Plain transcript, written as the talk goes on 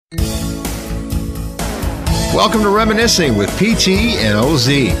Welcome to Reminiscing with PT and OZ.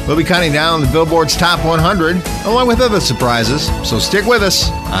 We'll be counting down the Billboard's Top 100, along with other surprises, so stick with us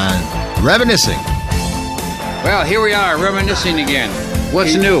on Reminiscing. Well, here we are, reminiscing again.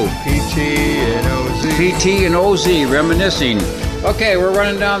 What's new? PT and OZ. PT and OZ, reminiscing. Okay, we're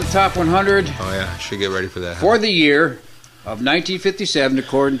running down the top 100. Oh, yeah, should get ready for that. For the year of 1957,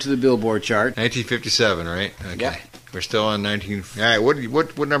 according to the Billboard chart. 1957, right? Okay. Yeah. We're still on 19... All right,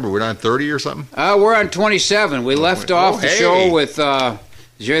 what number? We're on 30 or something? We're on 27. We left off the show with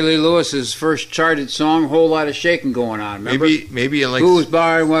Jerry Lee Lewis's first charted song, Whole Lot of Shaking Going On. Remember? Maybe in like... Whose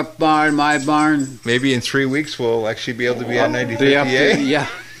barn, what barn, my barn. Maybe in 3 weeks we'll actually be able to be on 1958. Yeah,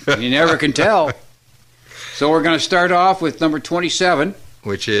 you never can tell. So we're going to start off with number 27.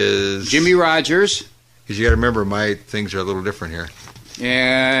 Which is... Jimmy Rogers. Because you got to remember, my things are a little different here.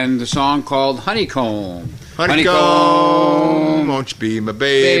 And the song called Honeycomb. Honeycomb, won't you be my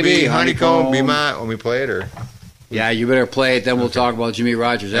baby? Honeycomb, be my... Want me to play it, or...? Yeah, you better play it, then we'll talk about Jimmy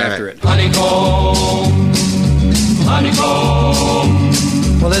Rogers after it. Honeycomb, honeycomb.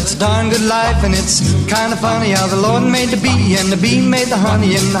 Well, it's a darn good life, and it's kind of funny how the Lord made the bee, and the bee made the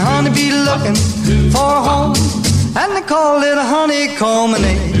honey, and the honeybee looking for a home. And they called it a honeycomb, and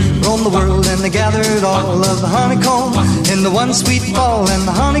they roamed the world, and they gathered all of the honeycomb in the one sweet fall, and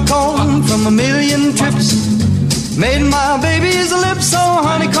the honeycomb from a million trips made my baby's lips. So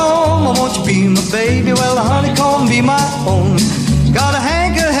honeycomb, won't you be my baby? Well, the honeycomb be my own. Got a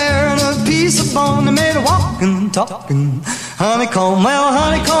hank of hair and a piece of bone, they made a walking, talking honeycomb. Well,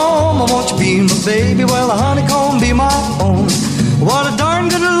 honeycomb, won't you be my baby? Well, the honeycomb be my own. What a darn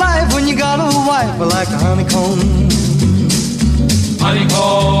good life when you got a wife like a honeycomb.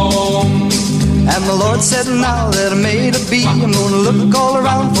 Honeycomb. And the Lord said, now that I made a bee, I'm gonna look all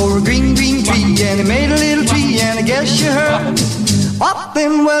around for a green, green tree. And he made a little tree, and I guess you heard what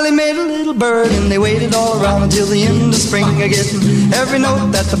then? Well, he made a little bird, and they waited all around until the end of spring, getting every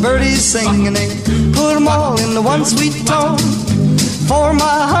note that the birdies sing, and they put them all in the one sweet tone. For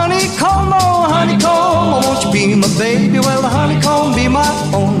my honeycomb, oh honeycomb, won't you be my baby? Well, the honeycomb be my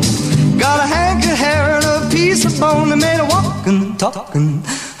own. Got a hank of hair and a piece of bone, they made a walking, talking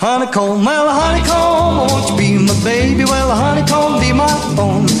honeycomb. Well, the honeycomb, won't you be my baby? Well, the honeycomb be my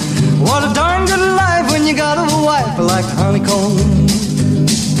own. What a darn good life when you got a wife like a honeycomb.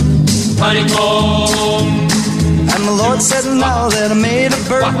 Honeycomb. And the Lord said, now that I made a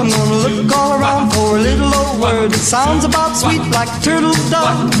bird, I'm gonna look all around for a little old word that sounds about sweet like turtle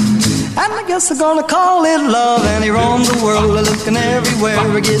dove. And I guess I'm gonna call it love. And he roams the world looking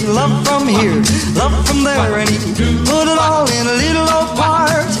everywhere, getting love from here, love from there, and he put it all in a little old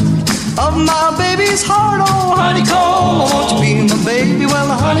part of my baby's heart. Oh honeycomb, won't you be my baby? Well,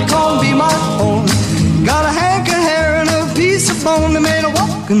 the honeycomb be my own. Got a hank of hair and a piece of bone, they made a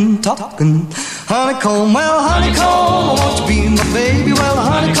walking, talking honeycomb. Well, honeycomb, won't you be my baby? Well, the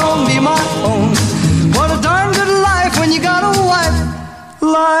honeycomb be my own. What a darn good life when you got a wife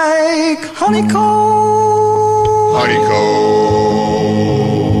like honeycomb. Honeycomb.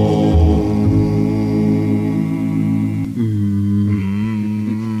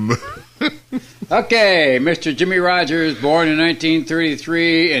 Okay, Mr. Jimmy Rogers, born in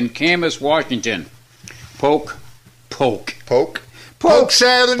 1933 in Camas, Washington. Poke salad, Daddy. Poke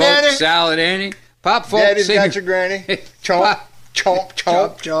salad, Annie. Pop folk Daddy's singer. got your granny. Chomp, chomp,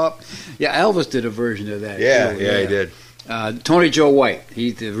 chomp, chomp. Yeah, Elvis did a version of that. Yeah, too. yeah, he did. Tony Joe White.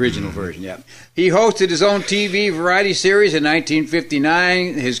 He's the original version, yeah. He hosted his own TV variety series in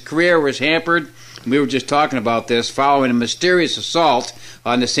 1959. His career was hampered, we were just talking about this, following a mysterious assault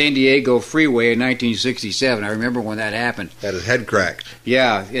on the San Diego freeway in 1967. I remember when that happened. Had his head cracked.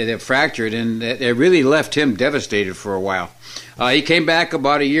 Yeah, it fractured, and it really left him devastated for a while. He came back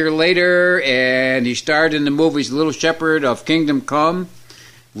about a year later, and he starred in the movies Little Shepherd of Kingdom Come,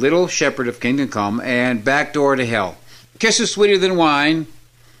 and Back Door to Hell. Kisses Sweeter Than Wine,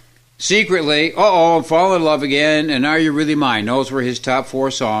 Secretly, I'm Falling in Love Again, and Are You Really Mine? Those were his top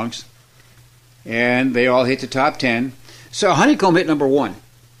 4 songs, and they all hit the top 10. So Honeycomb hit number 1.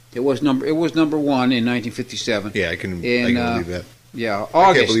 It was number 1 in 1957. Yeah, I can believe that. Yeah, August.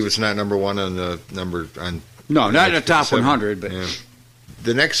 I can't believe it's not number 1 on the number on. No, not in the top 100, but yeah.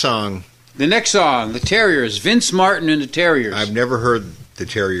 The next song, The Terriers, Vince Martin and the Terriers. I've never heard the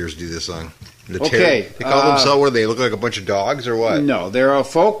Terriers do this song. They call themselves, where they look like a bunch of dogs or what? No, they're a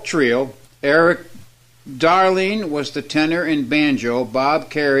folk trio. Eric Darling was the tenor and banjo. Bob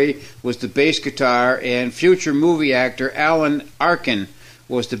Carey was the bass guitar, and future movie actor Alan Arkin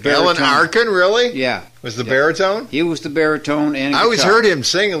was the baritone. Alan Arkin, really? Yeah. Was the baritone? He was the baritone and I always guitar. heard him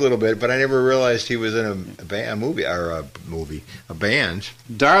sing a little bit, but I never realized he was in a band.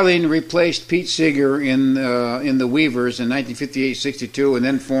 Darling replaced Pete Seeger in the Weavers in 1958-62 and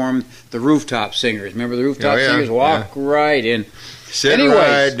then formed the Rooftop Singers. Remember the Rooftop Singers? Walk right in. Sit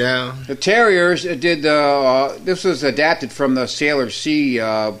right down. The Terriers did this was adapted from the Sailor Sea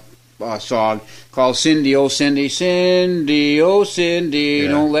song called Cindy, Oh Cindy, Cindy, Oh Cindy,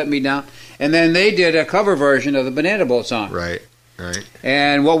 Don't Let Me Down. And then they did a cover version of the Banana Boat song. Right.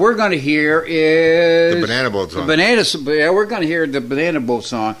 And what we're going to hear is... The Banana Boat song. We're going to hear the Banana Boat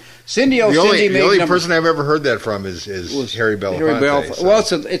song. Cindy, Oh Cindy made the only person I've ever heard that from is Harry Belafonte. So. Well,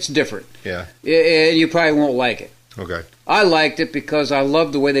 it's different. Yeah. And you probably won't like it. Okay. I liked it because I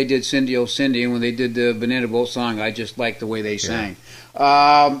loved the way they did Cindy, Oh Cindy, and when they did the Banana Boat song, I just liked the way they sang.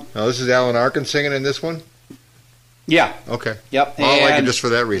 Now, this is Alan Arkin singing in this one? Yeah. Okay. Yep. Well, I like it just for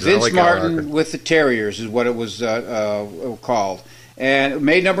that reason. Vince I like Martin with the Terriers is what it was called. And it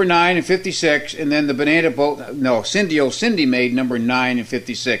made number 9 in 56, and then the Banana Boat, no, Cindy, Oh Cindy made number 9 in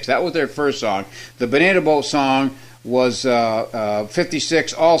 56. That was their first song. The Banana Boat song was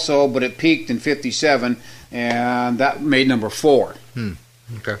 56 also, but it peaked in 57, and that made number 4.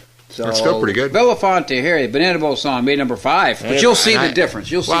 Okay. So that's still pretty good. Belafonte, Harry, the Banana Boat song made number 5, but you'll see the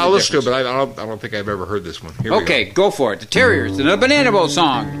difference. You'll see I'll the listen to it, difference. but I don't think I've ever heard this one. Here we Okay, go for it. The Terriers, the Banana Boat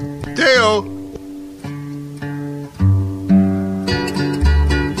song. go. Deo.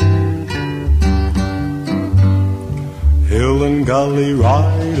 Hill and gully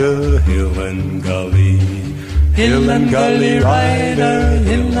rider, hill and gully, hill and gully rider,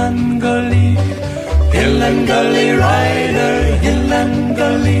 hill and gully, hill and gully rider, hill and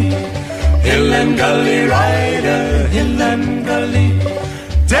gully, hill and gully rider, hill and gully.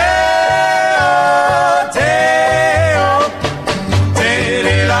 Dale, Dale,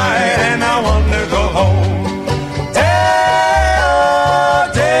 Dale, light, and I want to go home.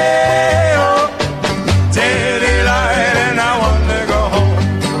 Dale, Dale, Dale, light, and I want to go home.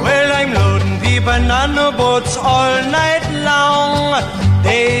 Well, I'm loading the banana boats all night long.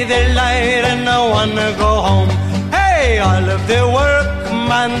 They light, and I want to go home. Hey, all of the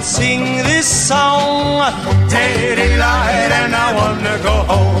workmen sing this song. Dale, light, and I want to go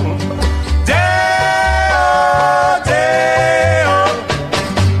home. Dale, Dale,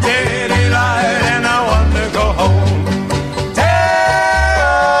 Dale, light, and I want to go home.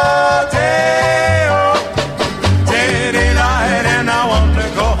 Dale, Dale, Dale, light, and I want to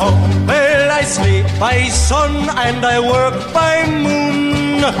go home. Well, I sleep by sun and I work by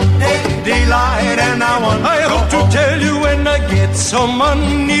moon. Daylight, and I want to go home. I hope to tell you when I get some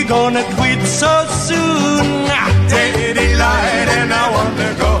money, gonna quit so soon. Daylight, and I want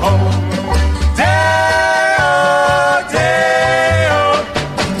to go home. Dale, Dale,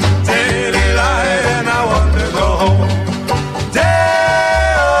 daylight, and I want to go home.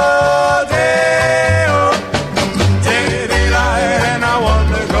 Dale, Dale, daylight, and I want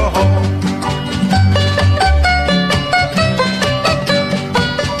to go home.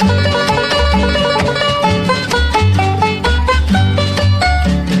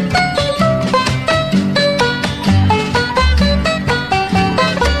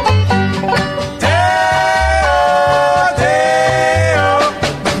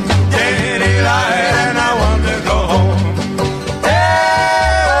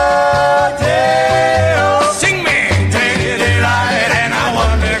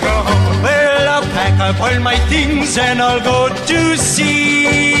 And I'll go to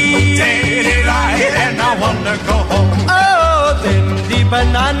sea. Daylight, and I wanna go home. Oh, then the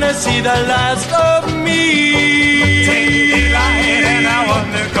bananas see the last of me. Daylight, and I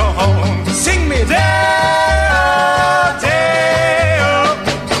wanna go home. Sing me there, Dale.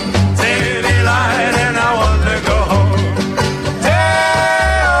 Daylight, and I wanna go home.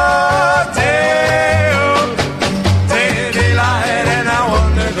 Dale, Dale. Daylight, and I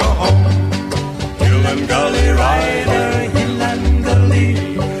wanna go home. Hill and gully rider, hill and gully,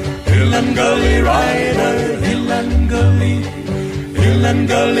 hill and gully rider, hill and gully, hill and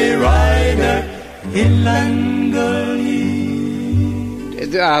gully rider, hill and gully.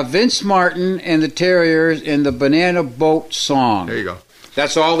 Vince Martin and the Terriers in the Banana Boat song. There you go.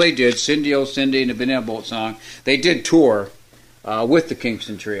 That's all they did. Cindy, Oh Cindy, and the Banana Boat song. They did tour with the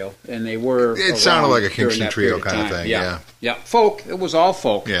Kingston Trio, and they were. It sounded like a Kingston during that Trio period kind of thing. Yeah. Yeah. Folk. It was all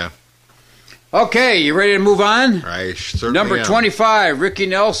folk. Yeah. Okay, you ready to move on? I certainly Number am. 25, Ricky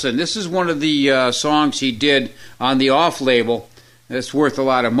Nelson. This is one of the songs he did on the off label. It's worth a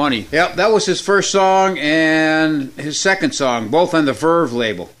lot of money. Yep, that was his first song and his second song, both on the Verve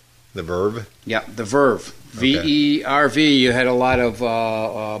label. The Verve? Yeah, the Verve. V-E-R-V. You had a lot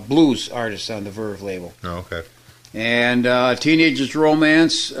of blues artists on the Verve label. Oh, okay. And Teenager's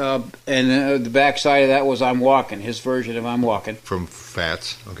Romance, and the backside of that was I'm Walking, his version of I'm Walking. From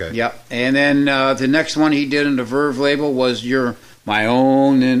Fats, okay. Yep. And then the next one he did on the Verve label was You're My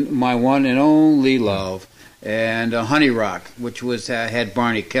Own and My One and Only Love. And Honey Rock, which was had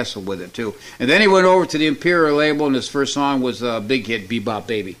Barney Kessel with it, too. And then he went over to the Imperial label, and his first song was a big hit, Bebop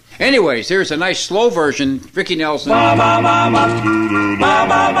Baby. Anyways, here's a nice slow version, Ricky Nelson.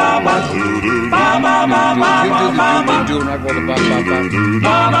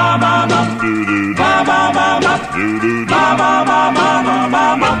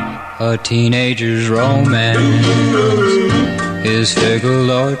 A teenager's romance is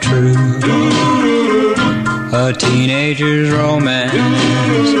fickle or true. A teenager's romance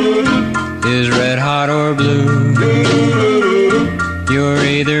is red hot or blue. You're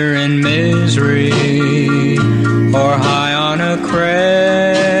either in misery or high on a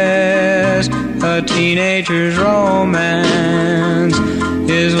crest. A teenager's romance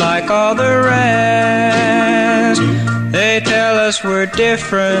is like all the rest. They tell us we're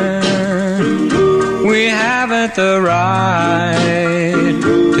different. We haven't the right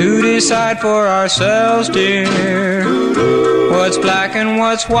to decide for ourselves, dear, what's black and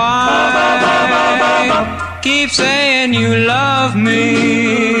what's white. Keep saying you love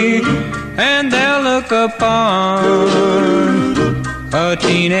me, and they'll look upon a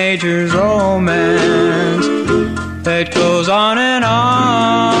teenager's romance that goes on and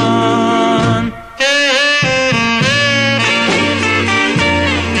on.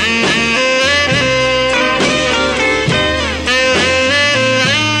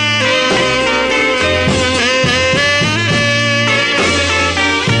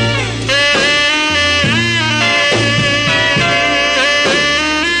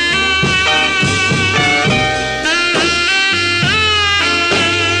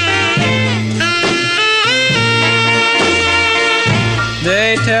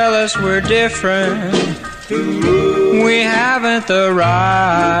 We're different. We haven't the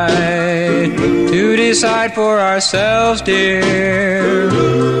right to decide for ourselves, dear,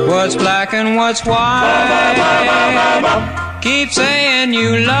 what's black and what's white. Keep saying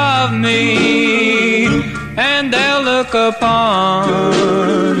you love me, and they'll look upon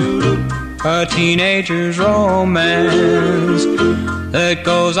a teenager's romance that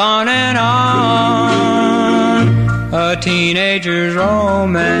goes on and on. A teenager's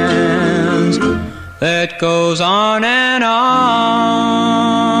romance that goes on and on.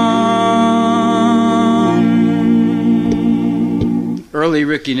 Early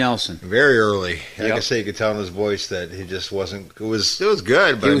Ricky Nelson. Very early. Yep. Like I say, you could tell in his voice that he just wasn't. It was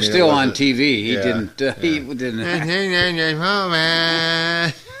good, but he was still on TV. He yeah, didn't. He didn't.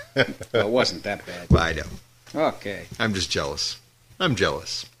 Well, it wasn't that bad. Well, I know. Okay. I'm just jealous. I'm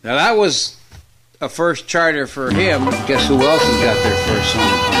jealous. Now that was a first charter for him. Guess who else has got their first song?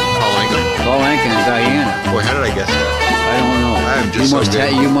 Paul Anka. Paul Anka and Diana. Boy, how did I guess that? I don't know. I'm just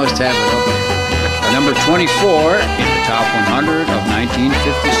you must have it up there. Number 24 in the top 100 of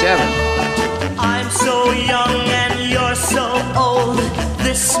 1957. I'm so young and you're so old.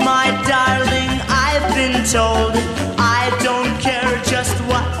 This, my darling, I've been told. I don't care just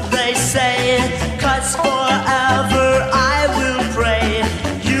what they say, 'cause forever I will pray.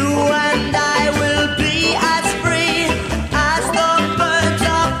 You and I will be as free as the birds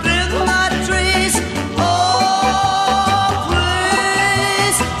up in the trees. Oh,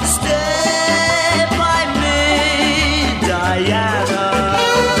 please stay by me, Diana.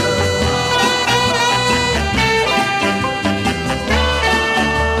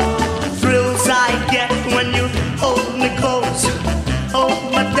 Thrills I get when you hold me close. Oh,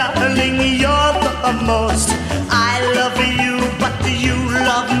 my darling, you're the most. I love you, but you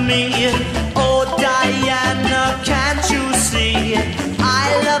love me. Oh, Diana, can't you see?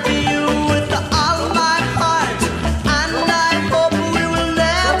 I love you with all my heart, and I hope we will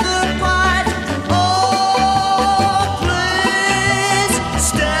never part. Oh, please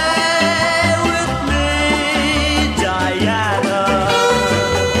stay with me, Diana.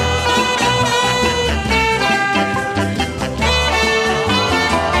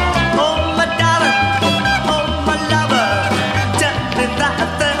 Oh, my darling, oh, my lover, tell me that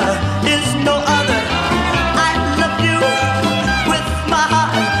there is no other. I love you with my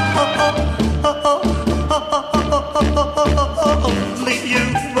heart. Oh, oh, oh, oh, oh, oh, oh, oh, oh. Only you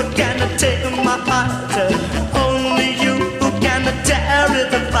can take my heart. Only you can tear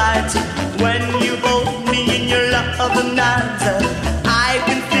it apart. When you hold me in your loving arms, I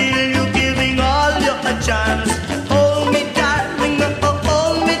can feel you giving all your charms. Hold me, darling, oh,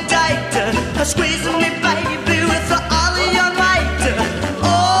 hold me, Diana.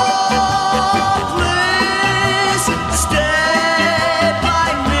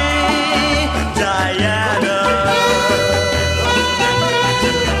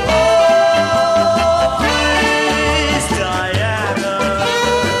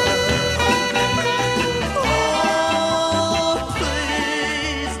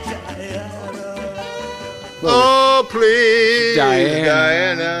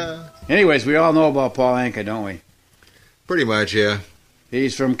 Diana. Anyways, we all know about Paul Anka, don't we? Pretty much, yeah.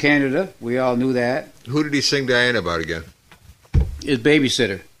 He's from Canada. We all knew that. Who did he sing Diana about again? His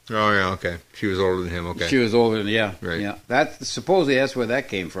babysitter. Oh, yeah, okay. She was older than him, okay. She was older than, yeah. Right. Yeah. Supposedly that's where that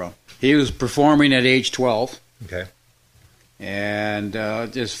came from. He was performing at age 12. Okay. And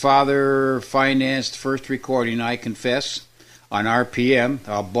his father financed first recording, I Confess, on RPM.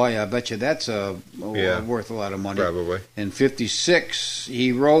 Oh, boy, I bet you that's worth a lot of money. Probably. In 56,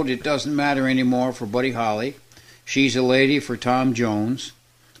 he wrote It Doesn't Matter Anymore for Buddy Holly, She's a Lady for Tom Jones,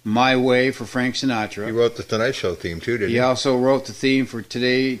 My Way for Frank Sinatra. He wrote the Tonight Show theme, too, didn't he? He also wrote the theme for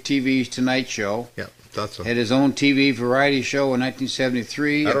TV's Tonight Show. Yeah, thought so. Had his own TV variety show in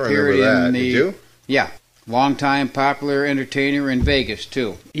 1973. I don't remember that. Did you? Yeah. Longtime popular entertainer in Vegas,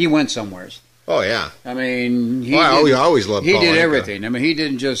 too. He went somewheres. Oh, yeah. I mean, I always loved Paul He did Anka. everything. I mean, he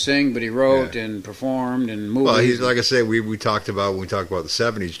didn't just sing, but he wrote and performed and moved. Well, he's like I said, we talked about, when we talked about the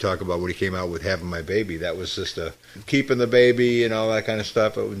 70s, you talk about when he came out with Having My Baby. That was just keeping the baby and all that kind of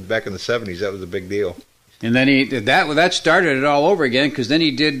stuff. Back in the 70s, that was a big deal. And then that started it all over again, because then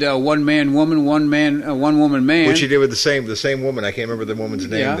he did One Man Woman, One Woman Man. Which he did with the same woman. I can't remember the woman's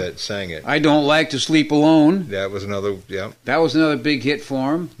name that sang it. I Don't Like to Sleep Alone. That was another, That was another big hit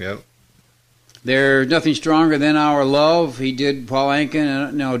for him. Yep. There's Nothing Stronger Than Our Love. He did Paul Anka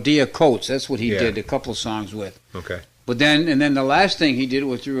and Dia Coates. That's what he did a couple of songs with. Okay. But then the last thing he did,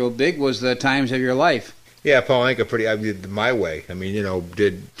 was real big, was The Times of Your Life. Yeah, Paul Anka did My Way. I mean,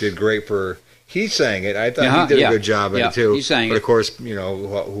 did great for. He sang it. I thought he did a good job at it too. He sang but it. Of course,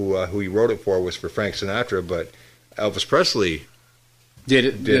 who he wrote it for was for Frank Sinatra. But Elvis Presley did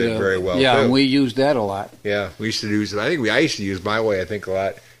it very well. Yeah, too. and we used that a lot. Yeah, we used to use it. I used to use My Way. I think a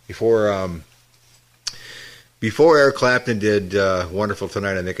lot before Eric Clapton did Wonderful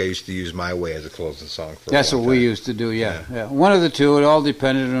Tonight. I think I used to use My Way as a closing song. That's what we used to do. Yeah. One of the two. It all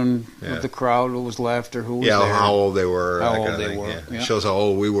depended on what the crowd, who was left, or who was there. How old they were. How old they were. Yeah. It shows how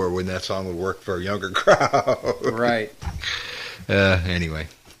old we were when that song would work for a younger crowd. Right. Anyway,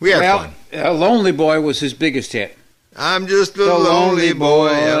 we had fun. Lonely Boy was his biggest hit. I'm just a lonely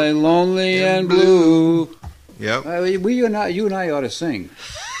boy. Yep. Lonely and blue. Yep. You and I ought to sing.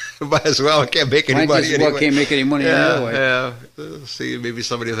 Might as well. Can't make any money anyway. Can't make any money anyway. Yeah. See, maybe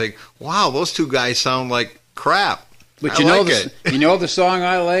somebody will think, wow, those two guys sound like crap. But you know the song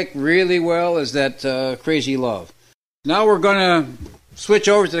I like really well is that Crazy Love. Now we're going to switch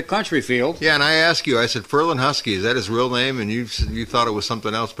over to the country field. Yeah, and I asked you, I said, Ferlin Husky, is that his real name? And you thought it was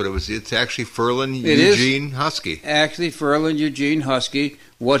something else, but it's actually Ferlin Eugene Husky. Actually, Ferlin Eugene Husky.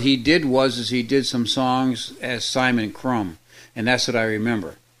 What he did was he did some songs as Simon Crumb, and that's what I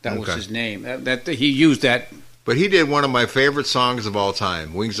remember. That was his name. That he used that. But he did one of my favorite songs of all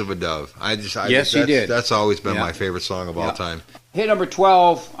time, "Wings of a Dove." Yes, he did. That's always been my favorite song of all time. Hit number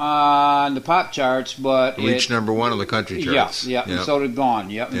 12 on the pop charts, but reached number 1 on the country charts. Yeah. And so did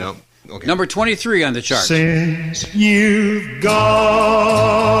Gone. Yep. Okay. Number 23 on the charts. Since you've gone,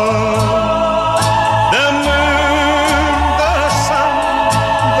 the moon, the sun,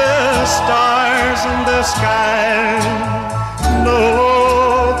 the stars, and the sky know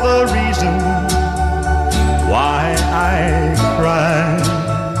the reason why I cry.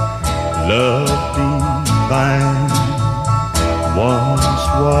 Love divine once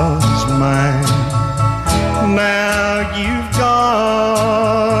was mine. Now you've gone.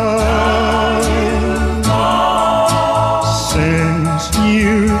 Since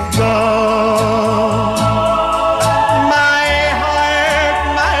you've gone, my heart,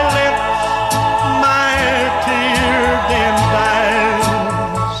 my lips, my tear-dimmed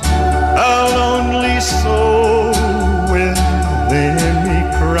eyes, a lonely soul within me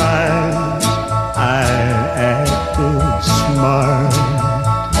cries. I acted smart,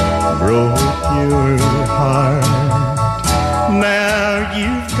 broke your heart. Now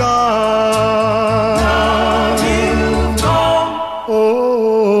you've gone.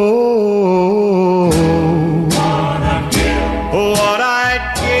 Oh, what I'd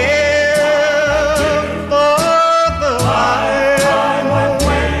give for the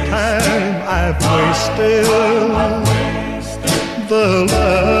time I've wasted, the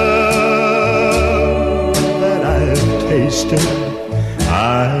love that I've tasted.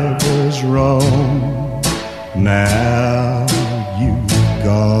 I was wrong. Now you've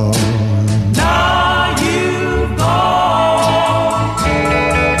gone. Now you've gone.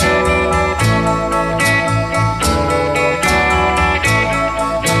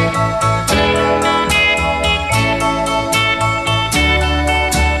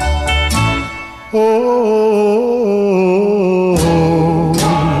 Oh,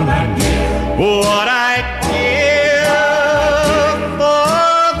 what I'd give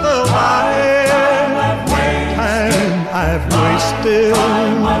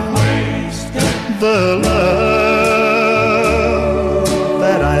the love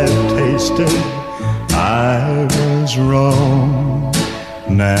that I've tasted, I was wrong.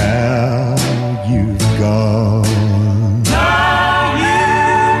 Now you've gone. Now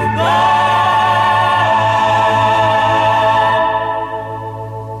you've gone.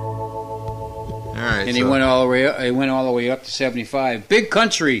 All right. And he went all the way up. He went all the way up to 75. Big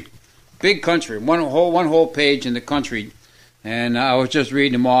country. One whole page in the country. And I was just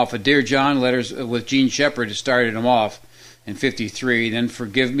reading them off. A Dear John letters with Gene Shepard started them off in 53. Then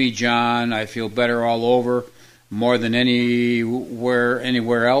Forgive Me, John. I Feel Better All Over. More Than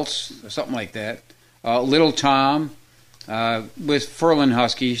Anywhere Else. Something like that. Little Tom with Ferlin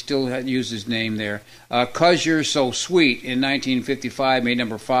Husky. He still had used his name there. 'Cause You're So Sweet in 1955 made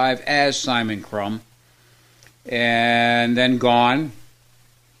number 5 as Simon Crumb. And then Gone.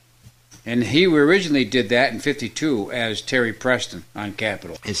 And he originally did that in 52 as Terry Preston on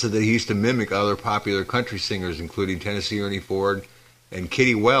Capitol. It said that he used to mimic other popular country singers, including Tennessee Ernie Ford and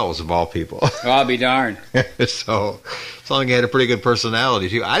Kitty Wells, of all people. I'll be darned. So it's like he had a pretty good personality,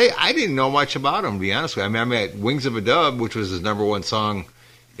 too. I didn't know much about him, to be honest with you. I mean, I met Wings of a Dove, which was his number one song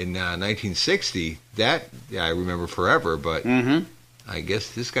in 1960. That, I remember forever, but I guess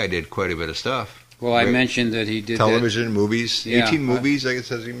this guy did quite a bit of stuff. Well, I mentioned that he did television, movies, Yeah. 18 movies, I guess,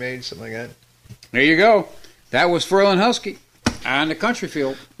 says he made, something like that. There you go. That was Ferlin Husky on the country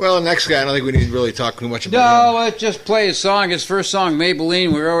field. Well, the next guy, I don't think we need to really talk too much about No, let's just play his song. His first song,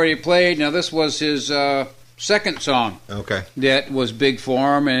 Maybelline, we already played. Now, this was his second song him. Okay. that was big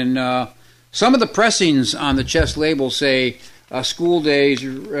for him. And some of the pressings on the chess label say, School Days,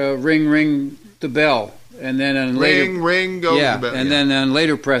 Ring, Ring the Bell. And then on later, Ring goes the bell. and then on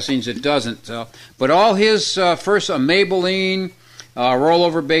later pressings it doesn't. So, but all his first Maybelline, Roll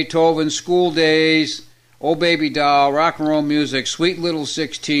Over Beethoven, School Days, Oh Baby Doll, Rock and Roll Music, Sweet Little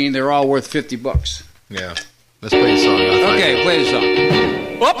 16, they're all worth $50. Yeah. Let's play the song. Okay, play the song.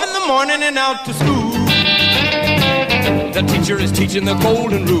 Up in the morning and out to school. The teacher is teaching the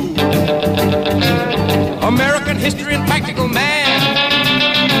golden rule. American history and practical math.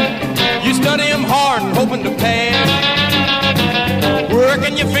 You study them hard and hoping to pass.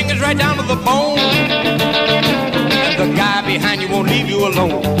 Working your fingers right down to the bone. And the guy behind you won't leave you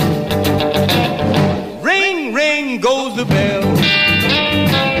alone. Ring, ring goes the bell.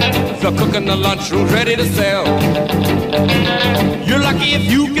 The cook in the lunchroom's ready to sell. You're lucky if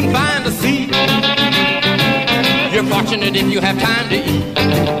you can find a seat. You're fortunate if you have time to eat.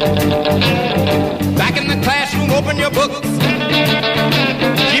 Back in the classroom, open your books.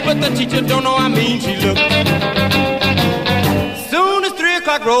 Gee, but the teacher don't know how mean she looks. Soon as 3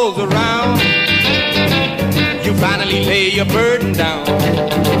 o'clock rolls around, you finally lay your burden down.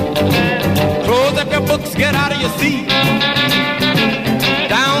 Close up your books, get out of your seat.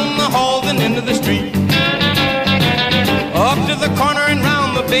 Down the halls and into the street. Up to the corner and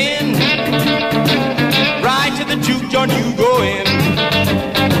round the bend. Right to the juke joint you go in.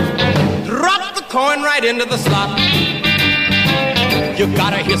 Drop the coin right into the slot. You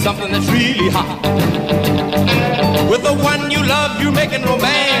gotta hear something that's really hot. With the one you love, you're making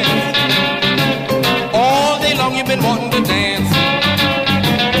romance. All day long you've been wanting to dance.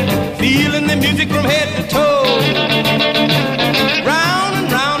 Feeling the music from head to toe. Round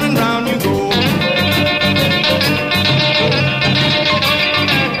and round and round you go.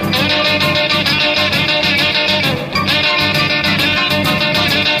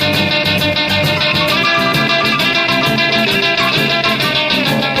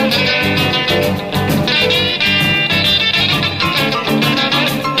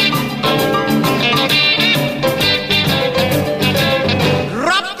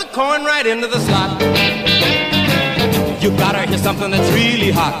 Into the slot. You gotta hear something that's really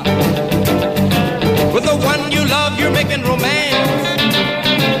hot. With the one you love, you're making romance.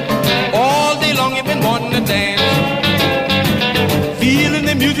 All day long you've been wanting to dance. Feeling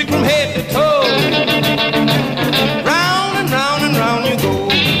the music from head to toe. Round and round and round you go.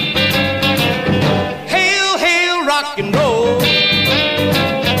 Hail, hail, rock and roll.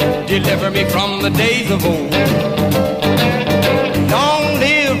 Deliver me from the days of old. Long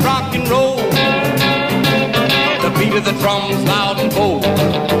live rock and roll. The beat of the drums loud and bold.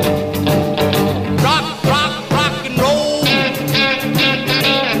 Rock, rock, rock and roll.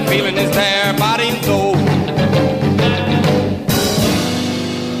 Feeling is there, body and soul.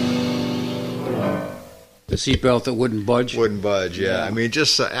 The seatbelt that wouldn't budge. Wouldn't budge, yeah. I mean, I'm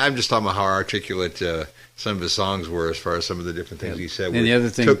just talking about how articulate some of his songs were as far as some of the different things he said. And the other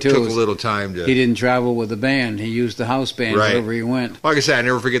thing, took too, a is little time to... He didn't travel with the band. He used the house band wherever he went. Like I said, I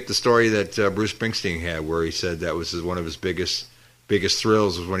never forget the story that Bruce Springsteen had where he said that was one of his biggest biggest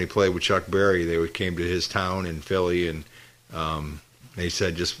thrills was when he played with Chuck Berry. They came to his town in Philly, and they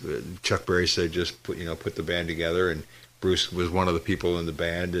said Chuck Berry said just put the band together, and Bruce was one of the people in the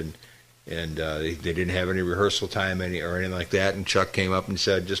band, and they didn't have any rehearsal time or anything like that, and Chuck came up and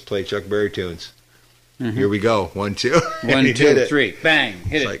said just play Chuck Berry tunes. Mm-hmm. Here we go, 1, 2, 1, 2, 3, bang,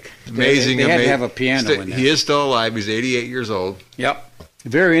 hit it. Like amazing. They had to have a piano in there. He is still alive. He's 88 years old. Yep.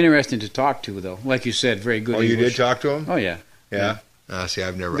 Very interesting to talk to, though. Like you said, very good. Oh, English. You did talk to him? Oh, yeah. Yeah. See,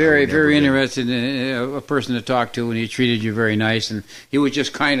 I've never. Very been. interested in a person to talk to, and he treated you very nice. And he would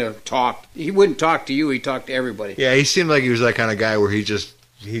just kind of talk. He wouldn't talk to you. He talked to everybody. Yeah, he seemed like he was that kind of guy where he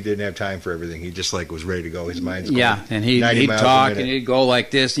didn't have time for everything. He just was ready to go. His mind's going. Yeah, and he'd talk and he'd go like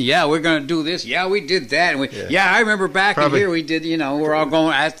this. Yeah, we're going to do this. Yeah, we did that. And I remember back in here we did. We're all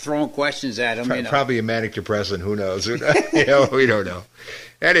going throwing questions at him. Probably a manic depressant. Who knows? We don't know.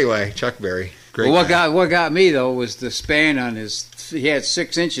 Anyway, Chuck Berry. Great. Well, what got me though was the span on his. He had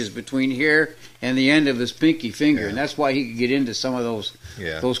 6 inches between here and the end of his pinky finger, and that's why he could get into some of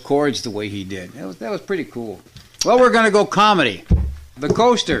those chords the way he did. That was pretty cool. Well, we're going to go comedy. The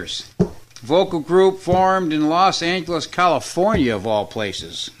Coasters, vocal group formed in Los Angeles, California, of all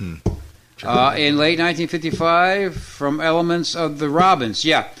places, in late 1955 from elements of the Robins.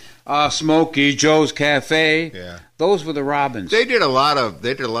 Yeah, Smokey Joe's Cafe. Yeah, those were the Robins. They did a lot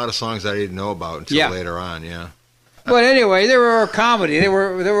of songs I didn't know about until later on. Yeah. But anyway, they were a comedy. They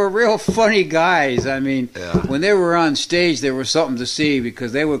were real funny guys. I mean, when they were on stage, there was something to see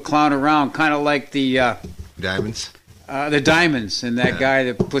because they would clown around, kind of like the Diamonds. The Diamonds and that guy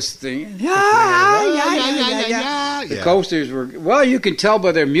that puts the The Coasters were, well, you can tell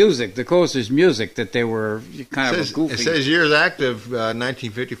by their music, the Coasters' music, that they were kind of goofy. It says years active,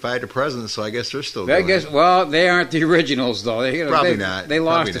 1955 to present, so I guess they're still doing it. Well, they aren't the originals, though. Probably not. They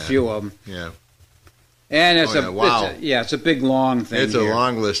lost a few of them. Yeah. And it's it's a big long thing. It's a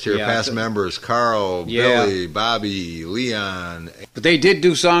long list here. Past members: Carl, Billy, Bobby, Leon. But they did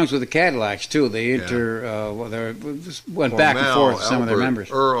do songs with the Cadillacs too. They went back and forth with some of their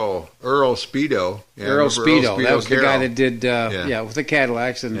members. Earl Speedo. Yeah, Earl Speedo. That was the guy that did with the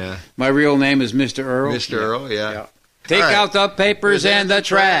Cadillacs. And my real name is Mr. Earl. Mr. Earl. Yeah. Take out the papers and the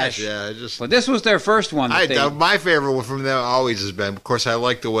trash. Yeah, but this was their first one. My favorite one from them always has been, of course, I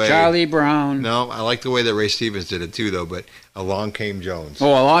like the way... Charlie Brown. No, I like the way that Ray Stevens did it, too, though, but Along Came Jones. Oh,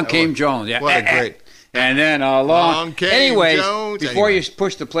 Along Came Jones, yeah. What a great... And then Along Came Jones. Before you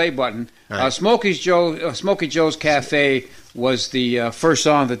push the play button, Smokey Joe's Cafe was the first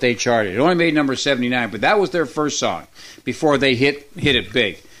song that they charted. It only made number 79, but that was their first song before they hit it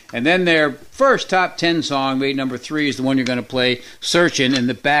big. And then their first top 10 song, made number 3, is the one you're going to play, Searchin', and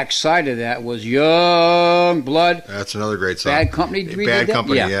the back side of that was Young Blood. That's another great song. Bad Company. Bad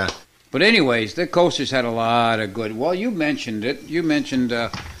Company, yeah. But anyways, the Coasters had a lot of good. Well, you mentioned it. You mentioned,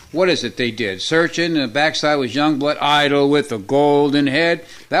 what is it they did? Searchin', and the backside was Young Blood, Idol with a Golden Head.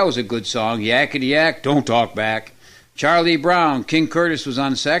 That was a good song. Yakety Yak, Don't Talk Back. Charlie Brown, King Curtis was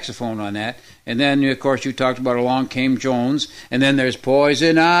on saxophone on that. And then, of course, you talked about Along Came Jones. And then there's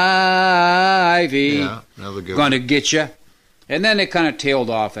Poison Ivy. Yeah, another good Gonna Get You. And then it kind of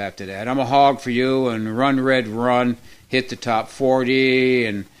tailed off after that. I'm a Hog for You and Run Red Run hit the top 40.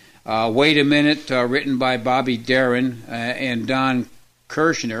 And Wait a Minute, written by Bobby Darin and Don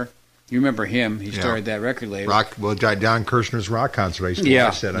Kirshner. You remember him. He started that record label. Don Kirshner's rock concert I used to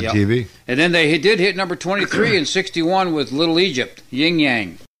watch that on TV. And then they did hit number 23 in 61 with Little Egypt, Yin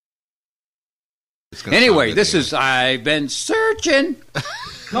Yang. Anyway, this is I've Been Searching.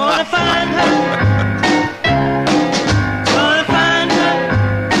 Gonna find her. Gonna find her.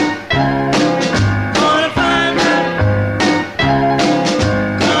 Gonna find her.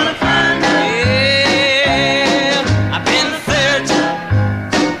 Gonna find her. Yeah, I've been searching.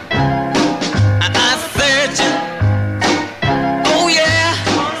 I'm searching. Oh yeah,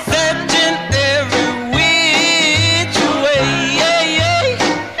 searching every which way. Yeah, yeah.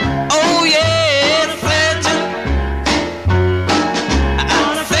 Oh yeah, searching.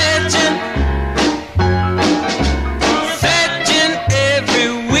 I'm searching. Searching every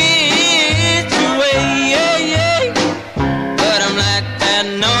which way. Yeah, yeah. But I'm like that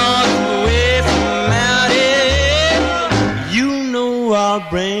north away from out here. You know I'll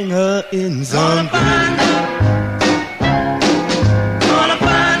bring her in someday. Gonna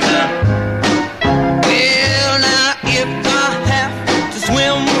find her. Well, now if I have to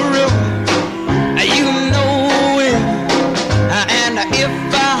swim the river, you know it. And if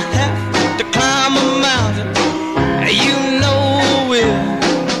I have to climb a mountain, you know it.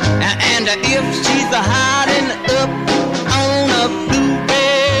 And if she's hiding up on a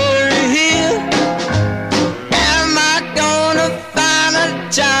blueberry hill, am I gonna find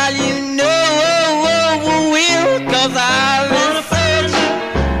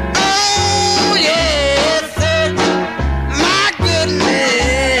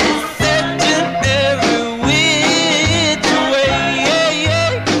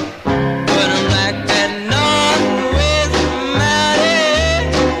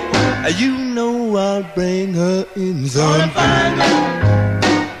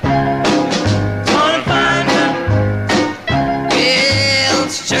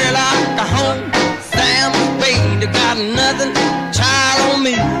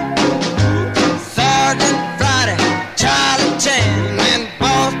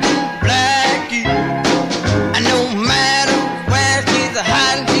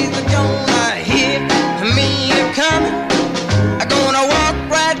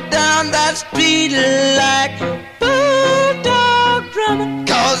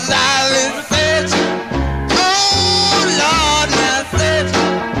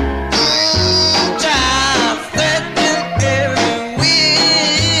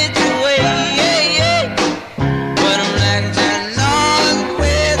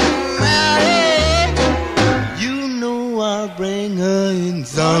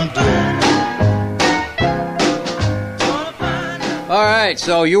right,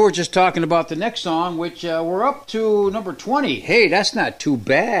 so you were just talking about the next song, which we're up to number 20. Hey, that's not too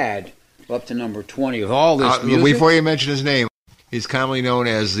bad. Up to number 20 with all this music. Before you mention his name, he's commonly known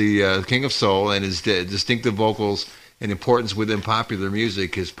as the King of Soul, and his distinctive vocals and importance within popular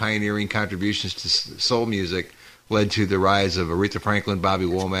music, his pioneering contributions to soul music led to the rise of Aretha Franklin, Bobby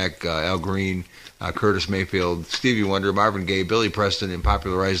Womack, Al Green, Curtis Mayfield, Stevie Wonder, Marvin Gaye, Billy Preston, and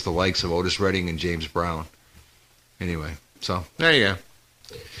popularized the likes of Otis Redding and James Brown. Anyway, so there you go.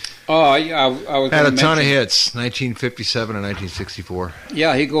 Oh, yeah, I was had a ton of hits, 1957 and 1964.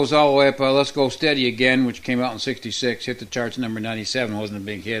 Yeah, he goes all the way up. Let's Go Steady Again, which came out in 66, hit the charts number 97. Wasn't a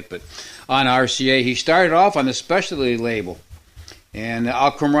big hit, but on RCA. He started off on the Specialty label. And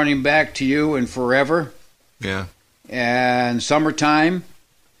I'll Come Running Back to You and Forever. Yeah. And Summertime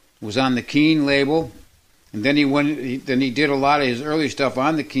was on the Keen label. And then he did a lot of his early stuff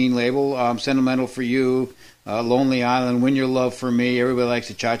on the Keen label, Sentimental for You, Lonely Island, Win Your Love for Me, Everybody Likes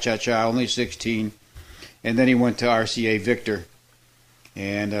a Cha-Cha-Cha, Only 16. And then he went to RCA Victor.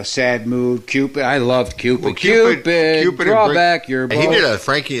 And Sad Mood, Cupid. I loved Cupid. Well, Cupid draw back your bow. He did a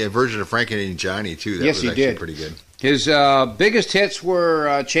version of Frankie and Johnny, too. That was actually pretty good. His biggest hits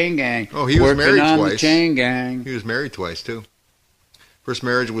were Chain Gang. Oh, he was married on twice. The Chain Gang. He was married twice, too. First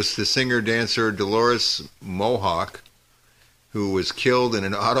marriage was the singer-dancer Dolores Mohawk, who was killed in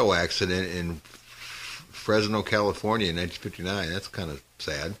an auto accident in Fresno, California in 1959. That's kind of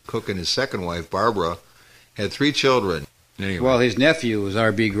sad. Cook and his second wife, Barbara, had 3 children. Anyway. Well, his nephew was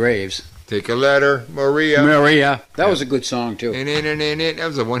R.B. Graves. Take a letter, Maria. Maria. That was a good song, too. That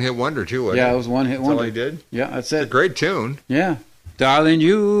was a one-hit wonder, too, wasn't it? Yeah, it was one-hit wonder. That's all he did? Yeah, that's it. A great tune. Yeah. Darling,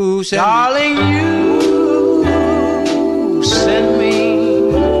 you send Darling, you send me.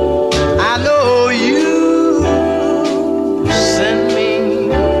 I know you send me.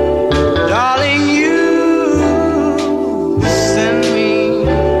 Darling, you send me.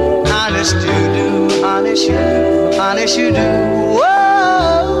 Honest you do, honest you do, honest you do.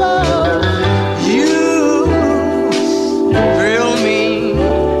 Whoa, you thrill me.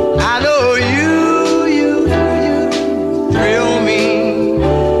 I know you thrill me.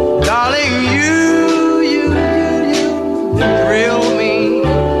 Darling, you thrill me.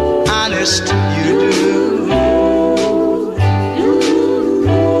 Honest you do.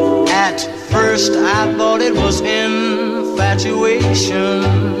 At first I thought it was infatuation,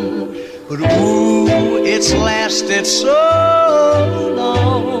 but ooh, it's lasted so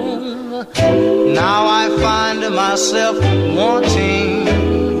long. Now I find myself wanting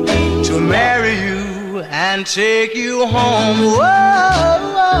to marry you and take you home. Whoa,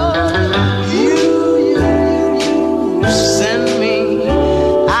 you send me.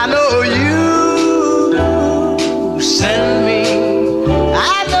 I know you send me.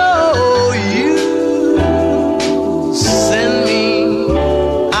 I know you send me.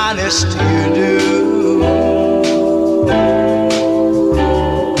 Honest you do.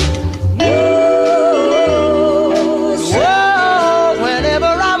 Whoa, whenever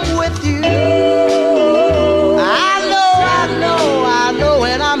I'm with you, I know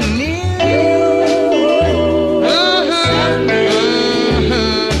when I'm near.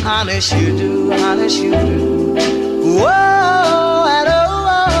 Honest you do, honest you do. Whoa, and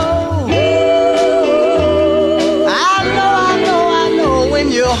oh, I know when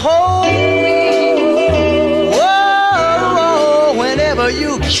you hold me. Whoa, whenever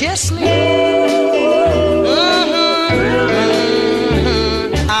you kiss me.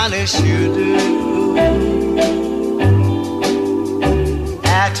 Honest you do.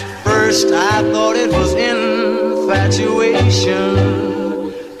 At first I thought it was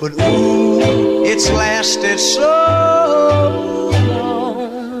infatuation, but ooh, it's lasted so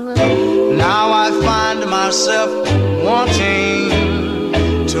long. Now I find myself wanting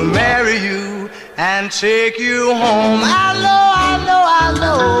to marry you and take you home. I know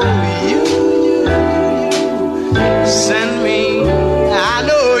you send me. I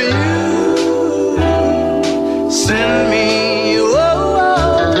know you send me. You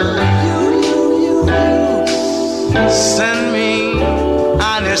send me.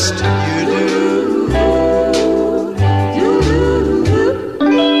 Honest you do.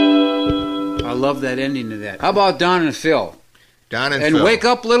 I love that ending to that. How about Don and Phil? Don and And Phil. Wake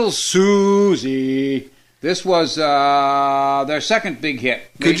Up Little Susie. This was their second big hit.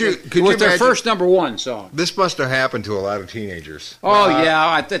 Could you it was their imagine- first number one song. This must have happened to a lot of teenagers. Oh,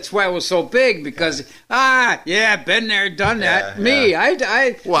 yeah, that's why it was so big, because, been there, done that. Yeah, Me, yeah.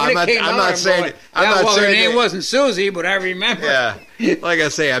 I Well, when I'm it came not out, saying going, I'm not well, her saying name that- wasn't Susie, but I remember. Yeah. like I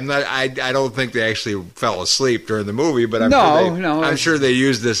say, I'm not. I don't think they actually fell asleep during the movie, but I'm sure they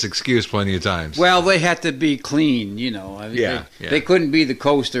used this excuse plenty of times. Well, they had to be clean, you know. I mean, they couldn't be the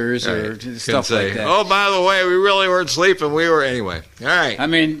coasters or stuff like that. Oh, by the way, we really weren't sleeping. We were anyway. All right. I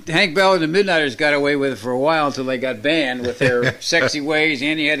mean, Hank Bell and the Midnighters got away with it for a while until they got banned with their sexy ways.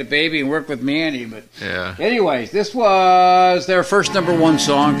 Annie had a baby and worked with Manny. But anyways, this was their first #1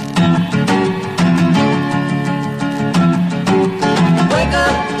 song. Wake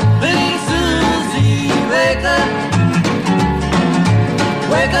up, Billy Susie, wake up.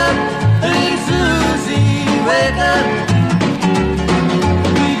 Wake up, Billy Susie, wake up.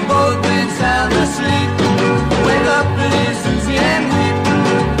 We've both been sound asleep. Wake up, Billy Susie, and weep.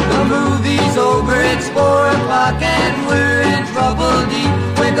 The movie's over, it's 4 o'clock and we're in trouble deep.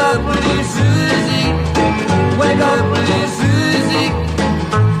 Wake up, Billy Susie, wake up, Billy Susie.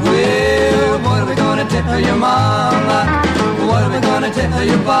 Well, what are we gonna tell your mama? What are we gonna tell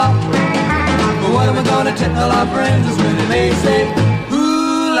your pop? What are we gonna tell our friends when they say,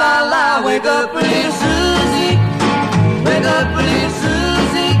 ooh la la, wake up, little Susie, wake up, little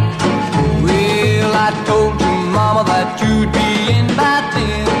Susie. Well, I told your mama that you'd be in by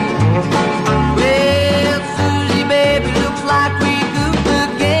then. Well, Susie, baby, looks like we goofed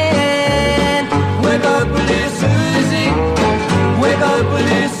again. Wake up, little Susie, wake up,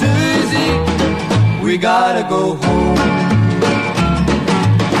 little Susie. We gotta go home.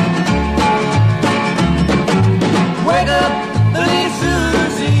 Wake up, little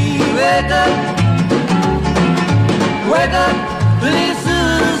Susie, wake up. Wake up, little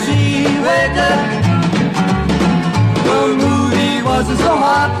Susie, wake up. The movie wasn't so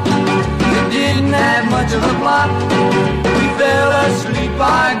hot, it didn't have much of a plot. We fell asleep,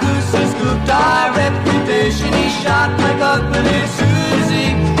 our gooses cooked, our reputation he shot. Wake up, little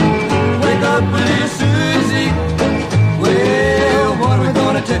Susie, wake up, little Susie. Well, what are we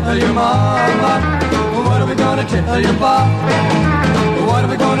gonna tell your mama? What are we gonna tell your pop? What are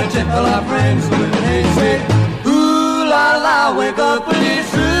we gonna tell our friends when they say, ooh la la, wake up, little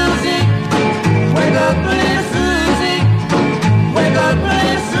Susie, wake up, little Susie, wake up,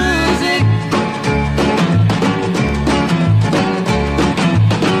 little Susie.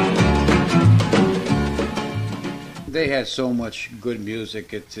 They had so much good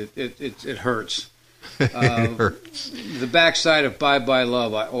music, it hurts. The backside of Bye Bye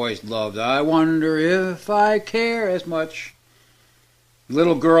Love I always loved. I wonder if I care as much.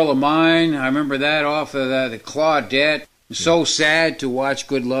 Little Girl of Mine, I remember that off of the Claudette. So sad to watch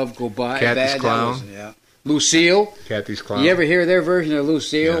good love go by. Kathy's Clown. Lucille. Kathy's Clown. You ever hear their version of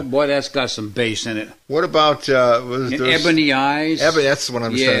Lucille? Yeah. Boy, that's got some bass in it. What about Ebony Eyes? That's the one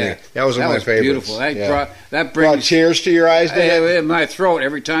I'm studying. That was one of my favorites. Beautiful. That brings brought tears to your eyes. In my throat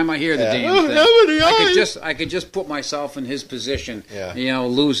every time I hear the damn thing. Ebony Eyes. I could just put myself in his position. Yeah. You know,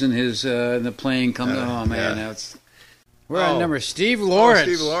 losing his the plane coming. Oh man, that's. We're on number Steve Oh, Lawrence.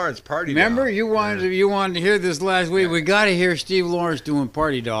 Steve Lawrence, Party Remember, Doll. you wanted to hear this last week. We got to hear Steve Lawrence doing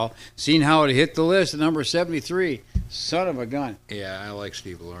Party Doll. Seen how it hit the list at number 73. Son of a gun. Yeah, I like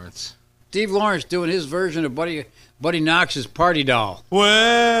Steve Lawrence. Steve Lawrence doing his version of Buddy Knox's Party Doll.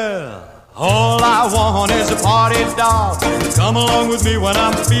 Well, all I want is a party doll. Come along with me when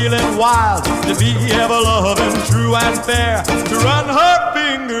I'm feeling wild. To be ever loving, true and fair. To run her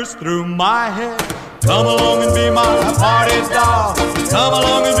fingers through my hair. Come along and be my party doll. Come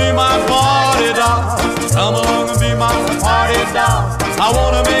along and be my party doll. Come along and be my party doll. I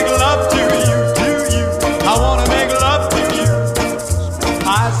wanna make love to you. I wanna make love to you.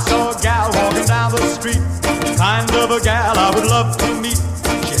 I saw a gal walking down the street, kind of a gal I would love to meet.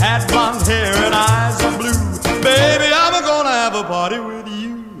 She had blonde hair and eyes of blue. Baby, I'm gonna have a party with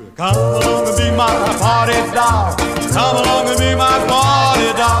you. Come along and be my party doll. Come along and be my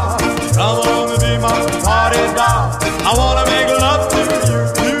party doll. Come along and be my party doll. I wanna make love to you.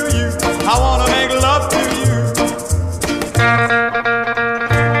 I wanna make love to you.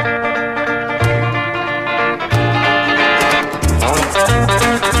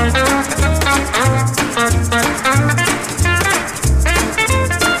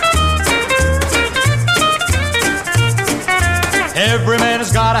 Every man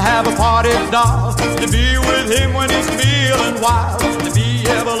has gotta have a party doll to be with him when he's feeling wild, to be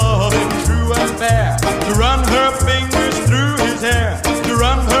ever loving, true and fair, to run her fingers through his hair, to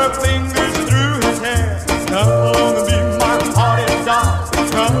run her fingers through his hair. Come along and be my party doll.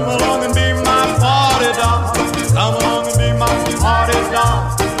 Come along and be my party doll. Come along and be my party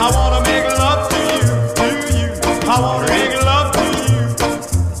doll. I wanna make love to you. I wanna make love to you.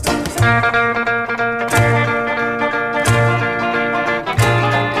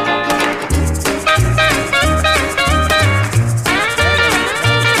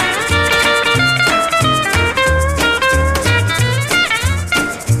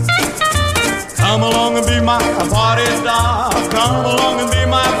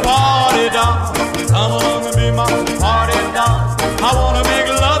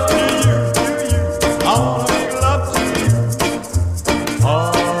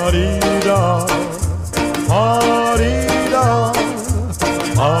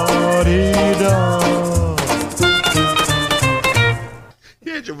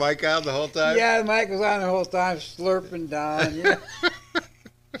 mic on the whole time? Yeah, the mic was on the whole time, slurping down. Yeah.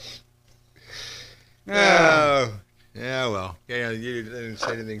 Oh, yeah, well. Yeah, you didn't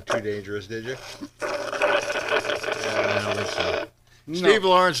say anything too dangerous, did you? Yeah, I don't think so. No. Steve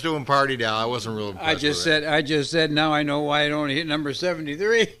Lawrence doing Party Doll. I wasn't real impressed I just with said, now I know why it only hit number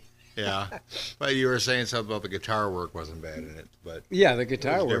 73. it. Yeah. But you were saying something about the guitar work wasn't bad in it. But Yeah, the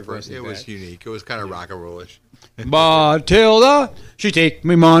guitar it was work different. wasn't It was bad. unique. It was kind of rock and rollish. Matilda, she take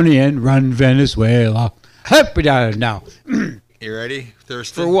me money and run Venezuela. Happy now. You ready?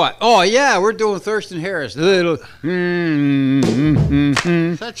 Thurston? For what? Oh, yeah, we're doing Thurston Harris. Little. Such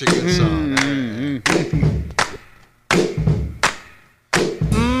a good song.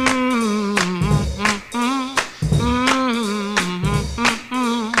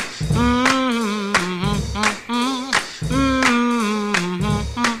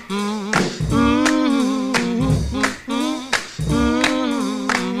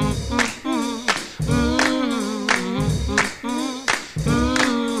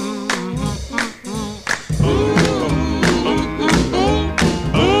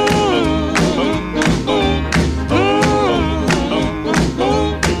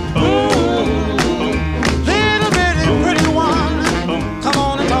 Little bitty pretty one, come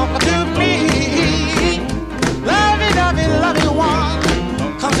on and talk to me. Lovey one,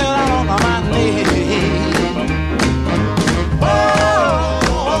 come sit down on my knee. Oh,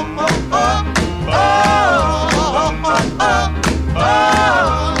 oh, oh,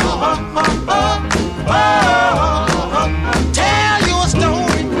 oh, oh, tell you a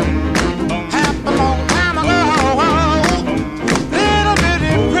story, happened a long time ago. Little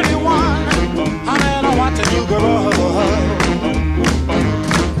bitty pretty one, I mean, I'm watching you grow.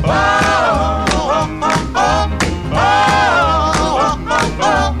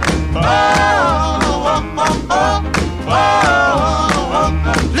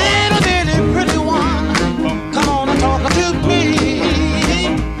 Little bitty pretty one, come on and talk to me.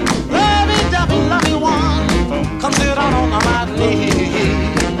 Lovey one, come sit down on my knee.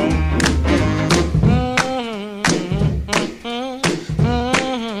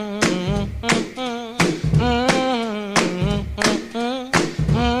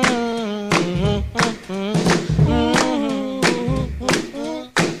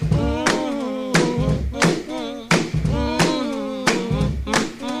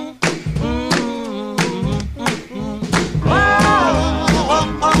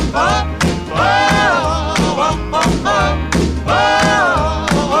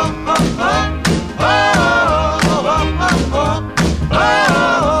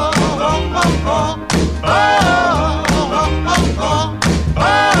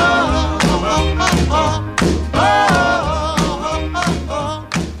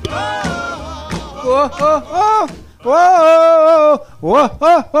 Whoa.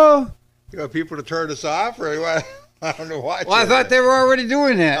 You want people to turn us off, or you want? I don't know why. Well, I thought they were already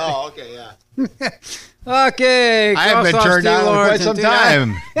doing that. Oh, okay, yeah. Okay. I haven't been cross off turned Steve on in quite Lawrence some and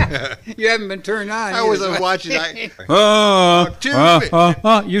time. You haven't been turned on. I was either. watching.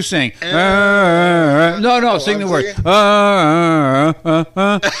 You sing. No, sing the word.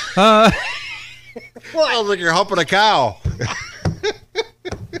 Sounds like you're humping a cow.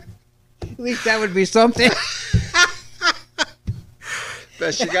 At least that would be something.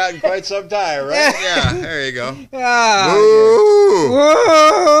 Best you got in quite some time, right? Yeah, there you go. Ah, Woo!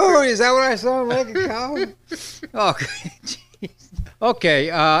 whoa! Is that what I sound like, a cow? Okay. Jeez. Okay,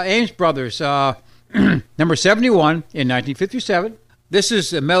 Ames Brothers, number 71 in 1957. This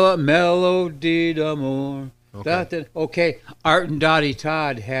is a Melody d'Amour. Okay. Okay, Art and Dottie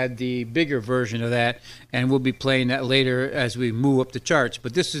Todd had the bigger version of that, and we'll be playing that later as we move up the charts.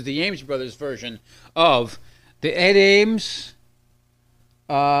 But this is the Ames Brothers version of the Ed Ames...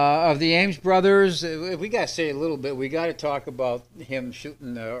 of the Ames Brothers. We got to say a little bit. We got to talk about him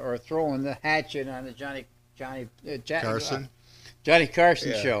shooting or throwing the hatchet on the Johnny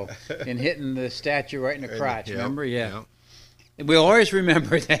Carson show and hitting the statue right in the crotch. Yep, Remember? Yeah. yep. We'll always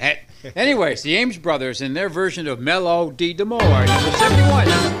remember that. Anyways, the Ames Brothers and their version of Melody d'Amour, number 71.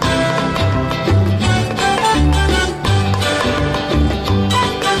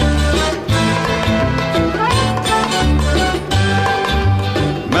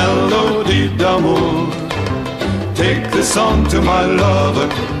 Melody d'amour, take this song to my lover.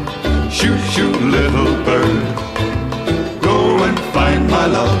 Shoot, shoot, little bird, go and find my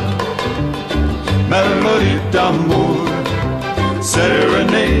love. Melody d'amour,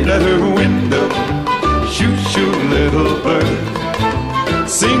 serenade at her window. Shoot, shoot, little bird,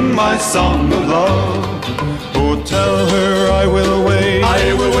 sing my song of love. Oh, tell her I will wait.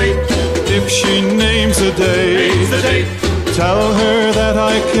 I will wait. If she names a day, Names the date. Tell her that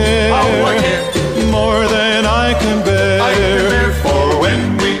I care, more than I can bear. For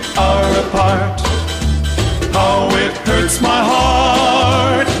when we are apart, how it hurts my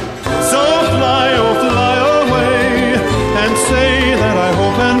heart. So fly, oh fly away, and say that I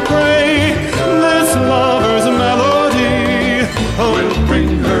hope and pray this lover's melody will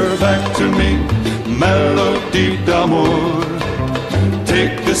bring her back to me. Melody d'amour.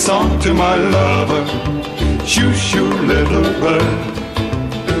 Take this song to my lover. Shoo, shoo, little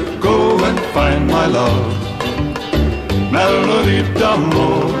bird, go and find my love. Melody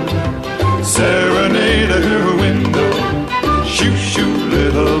d'amour, serenade at her window. Shoo, shoo,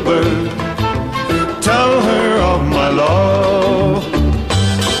 little bird, tell her of my love.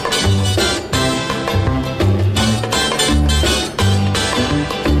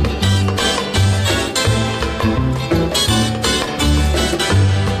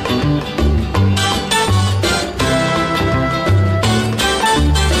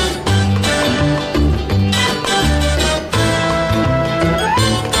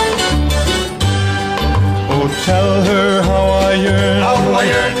 Tell her how I yearn,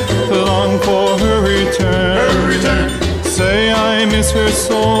 long for her return. Say I miss her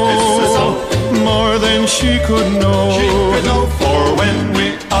so, more than she could know. For when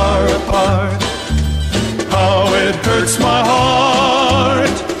we are apart, how it hurts my heart.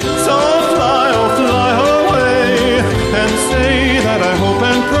 So fly, oh fly away, and say that I hope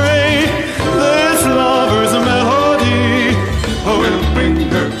and pray this lover's melody will bring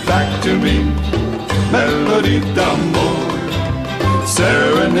her back to me. Melody d'amour,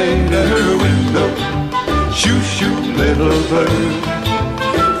 serenade at her window. Shoo, shoo, little bird,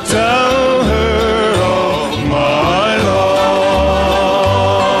 tell her of my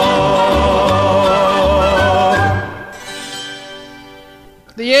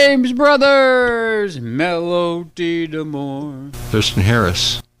love. The Ames Brothers, Melody d'amour. Thurston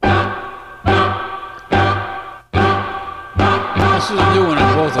Harris. This is a new one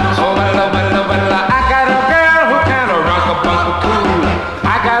on both of us. Oh, well, I got a girl who kinda rock-a-bunka cool.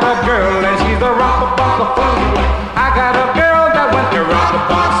 I got a girl and she's a rock-a-bunka fool. I got a girl that went to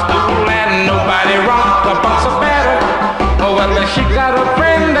rock-a-bunka school and nobody rock-a-bunks so better. Oh, well, she got a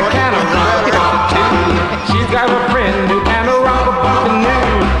friend that kinda rock-a-bunka too. She's got a friend who kinda rock-a-bunka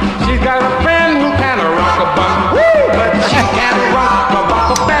new. She's got a friend who kinda rock-a-bunka woo, but she can't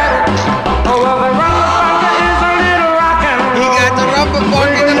rock-a-bunka better. Oh, well, the rock-a-bunka is a little rockin'. He got the rubber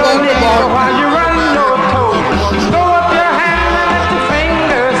bunk and the bunker ball. While you run your toes, throw up your hand and let your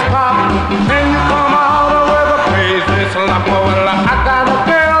fingers pop. Then you come out with a crazy slump. Oh, well, I got a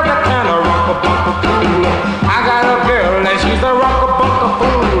girl that kinda rock-a-bunka cool. I got a girl and she's a rock-a-bunka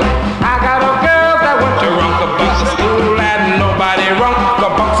fool. I got a girl that went to rock-a-bunka school and nobody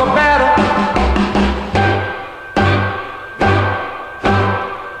rock-a-bunks so better.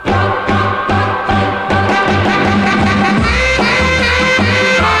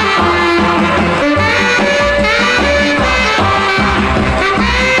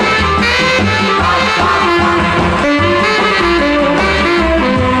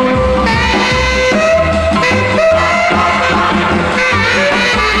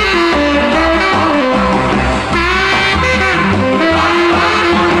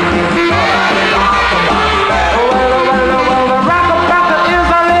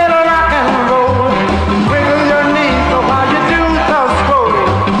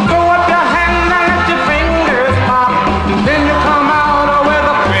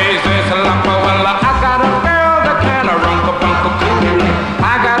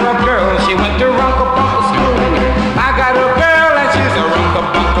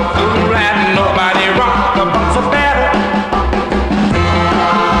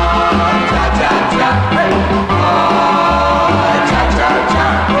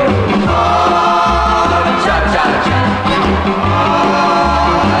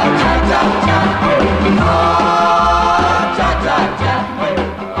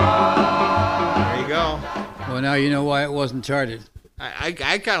 Well, now you know why it wasn't charted. I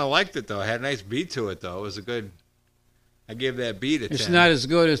kind of liked it, though. It had a nice beat to it, though. It was a good... I gave that beat a 10. It's not as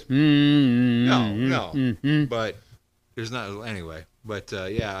good as... No. But there's not... Anyway. But,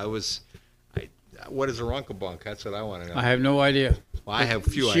 yeah, it was... what is a runkabunk? That's what I want to know. I have no idea. Well, I have a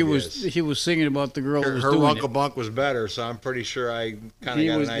few She ideas. was singing about the girl who was Her doing it. runkabunk was better, so I'm pretty sure I kind He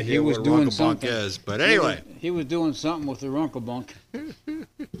of got was- an he idea was what a doing runkabunk something. is. But anyway... He was doing something with the runkabunk.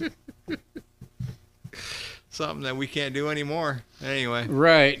 Something that we can't do anymore. Anyway.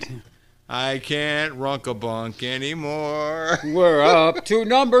 Right. I can't runkabunk anymore. We're up to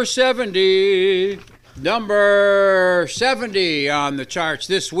number 70. Number 70 on the charts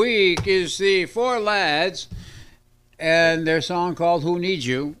this week is the Four Lads and their song called "Who Needs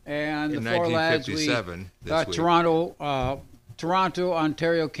You," and In the four lads, 1957, this week. Toronto,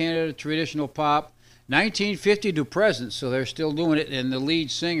 Ontario, Canada, traditional pop, 1950 to present. So they're still doing it, and the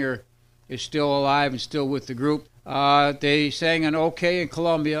lead singer is still alive and still with the group. They sang on OK in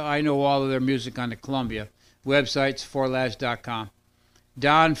Columbia. I know all of their music on the Columbia websites, fourlads.com.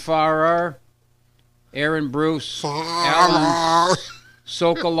 Don Farrar, Aaron Bruce, Alan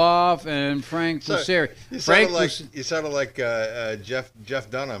Sokolov, and Frank Luceri. You sounded like Jeff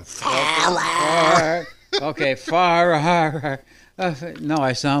Dunham. Okay, Farrar. No,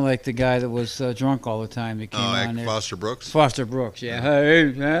 I sound like the guy that was drunk all the time that came on there. Foster Brooks? Foster Brooks, yeah.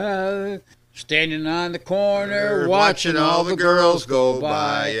 Hey, standing on the corner, watching all the girls go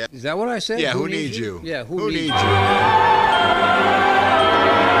by. Yeah. Is that what I said? Yeah, who needs you? Yeah, Who needs you?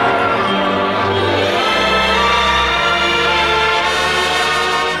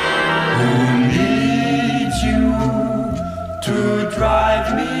 To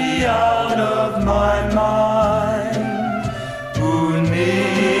drive me out of my mind. Who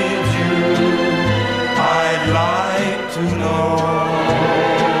needs you? I'd like to know.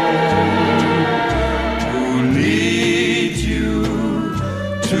 Who needs you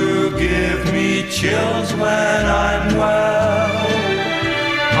to give me chills when I'm well?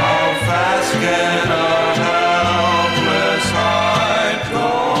 How fast can a helpless heart go?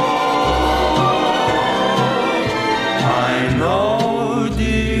 I know,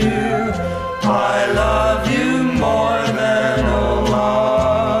 dear, I love you more than a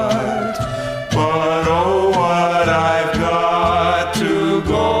lot, but oh, what I've got to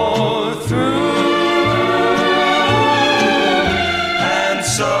go through. And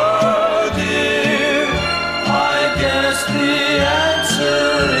so, dear, I guess the answer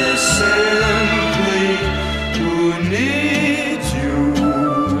is simply, who needs you?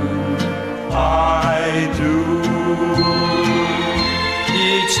 I do.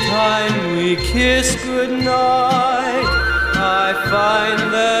 Each time we kiss goodnight, I find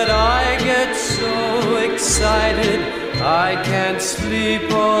that I get so excited I can't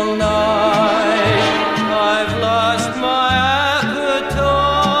sleep all night. I've lost my appetite.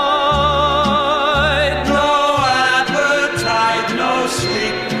 No appetite, no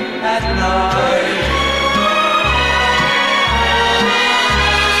sleep at night.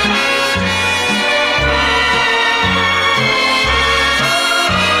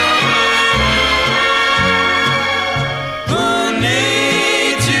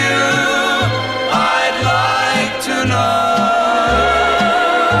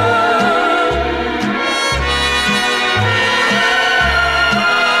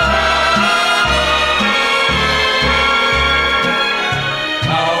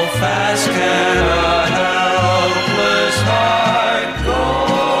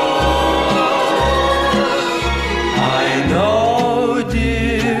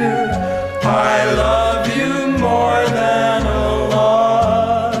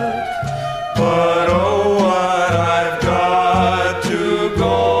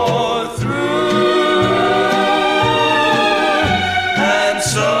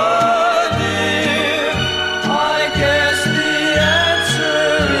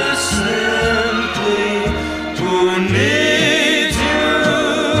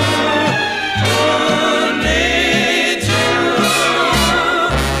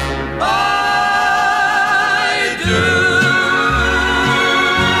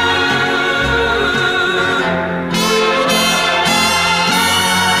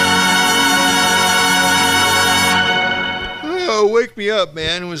 Wake Me Up,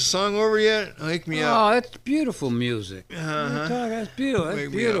 man. Was the song over yet? Wake Me Up. Oh, that's beautiful music. Uh-huh. That's beautiful. That's Wake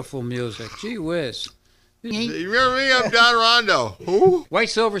me beautiful music. Gee whiz. You remember me? I'm Don Rondo. Who? White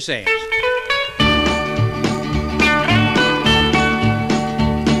Silver Sands.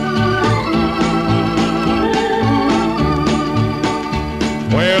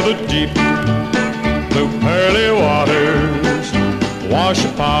 Where the deep blue pearly waters wash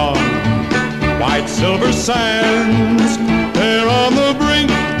upon white silver sands, there on the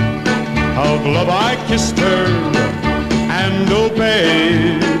brink of love I kissed her and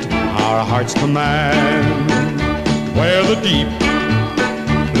obeyed our heart's command. Where the deep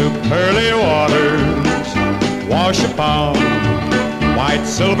blue pearly waters wash upon white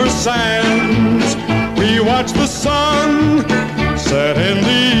silver sands, we watch the sun set in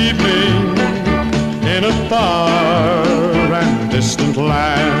the evening in a far and distant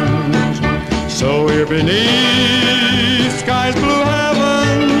land. So here beneath sky's blue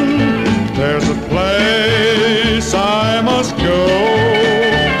heaven, there's a place I must go.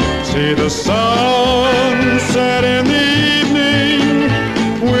 See the sun set in the evening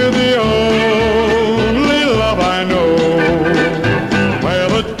with the only love I know.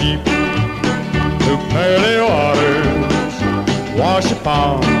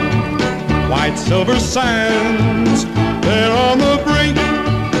 upon white silver sands. There on the brink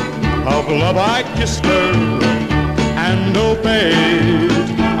of love I kissed her and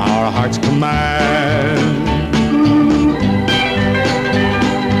obeyed our heart's command.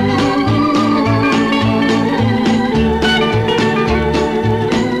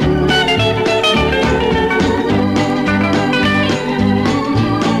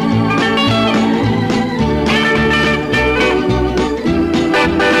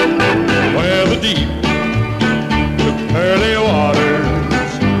 Where the deep, the pearly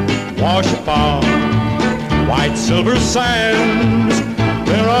waters wash upon white silver sands,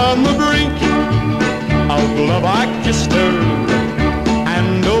 there on the brink of love I kissed her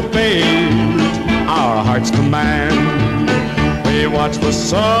and obeyed our heart's command. We watch the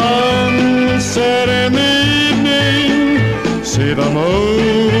sun set in the evening, see the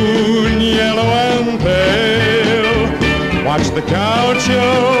moon yellow and pale, watch the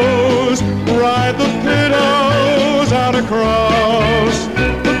gauchos ride the pillows out across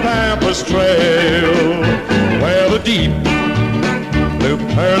the Pampas Trail, where the deep blue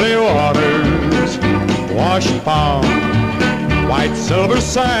pearly waters wash upon white silver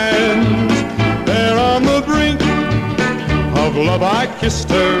sands. There on the brink of love I kissed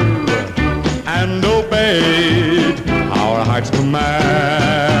her and obeyed our heart's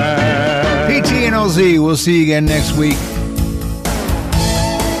command. PT and OZ, we'll see you again next week.